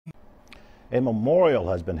A memorial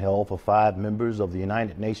has been held for 5 members of the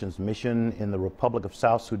United Nations mission in the Republic of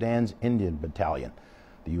South Sudan's Indian Battalion.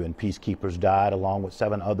 The UN Peacekeepers died along with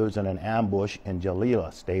 7 others in an ambush in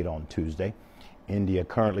Jonglei state on Tuesday. India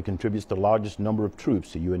currently contributes the largest number of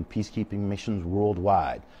troops to UN peacekeeping missions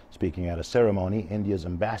worldwide. Speaking at a ceremony, India's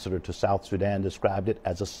ambassador to South Sudan described it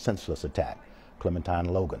as a senseless attack. Clementine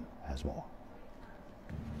Logan has more.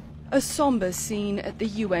 A sombre scene at the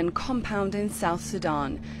UN compound in South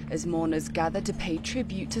Sudan as mourners gather to pay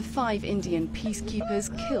tribute to 5 Indian peacekeepers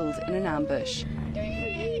killed in an ambush.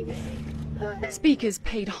 Speakers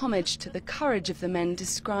paid homage to the courage of the men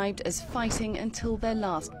described as fighting until their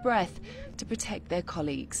last breath to protect their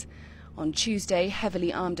colleagues. On Tuesday,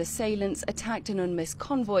 heavily armed assailants attacked an UNMISS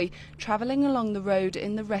convoy travelling along the road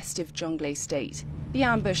in the restive Jonglei state. The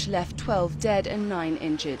ambush left 12 dead and 9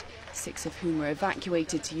 injured, 6 of whom were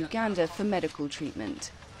evacuated to Uganda for medical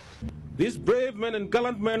treatment. These brave men and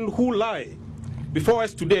gallant men who lie before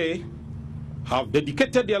us today have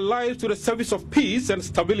dedicated their lives to the service of peace and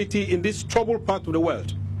stability in this troubled part of the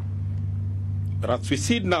world. But as we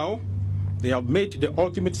see now, they have made the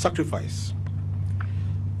ultimate sacrifice.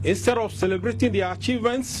 Instead of celebrating their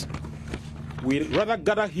achievements, we rather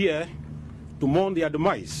gather here to mourn their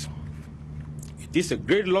demise. It is a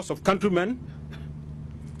great loss of countrymen,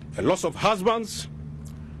 a loss of husbands,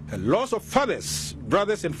 a loss of fathers,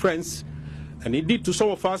 brothers and friends, and indeed to some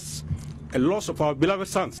of us, a loss of our beloved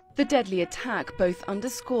sons. The deadly attack both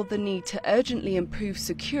underscored the need to urgently improve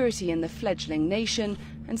security in the fledgling nation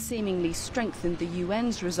and seemingly strengthened the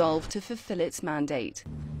UN's resolve to fulfill its mandate.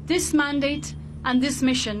 This mandate and this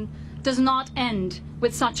mission does not end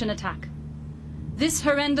with such an attack. This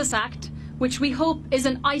horrendous act, which we hope is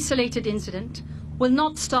an isolated incident, will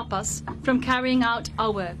not stop us from carrying out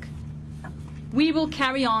our work. We will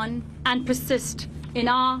carry on and persist in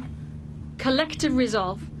our collective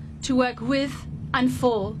resolve to work with and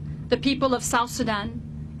for the people of South Sudan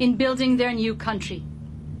in building their new country.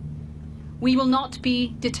 We will not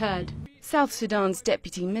be deterred. South Sudan's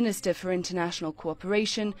Deputy Minister for International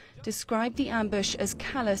Cooperation described the ambush as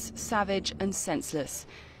callous, savage and senseless.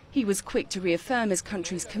 He was quick to reaffirm his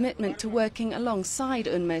country's commitment to working alongside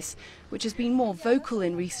UNMISS, which has been more vocal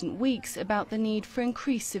in recent weeks about the need for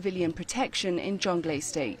increased civilian protection in Jonglei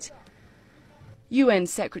state. UN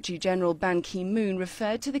Secretary-General Ban Ki-moon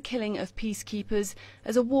referred to the killing of peacekeepers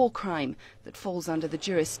as a war crime that falls under the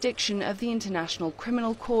jurisdiction of the International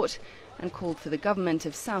Criminal Court and called for the government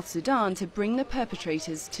of South Sudan to bring the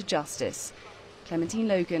perpetrators to justice. Clementine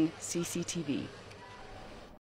Logan, CCTV.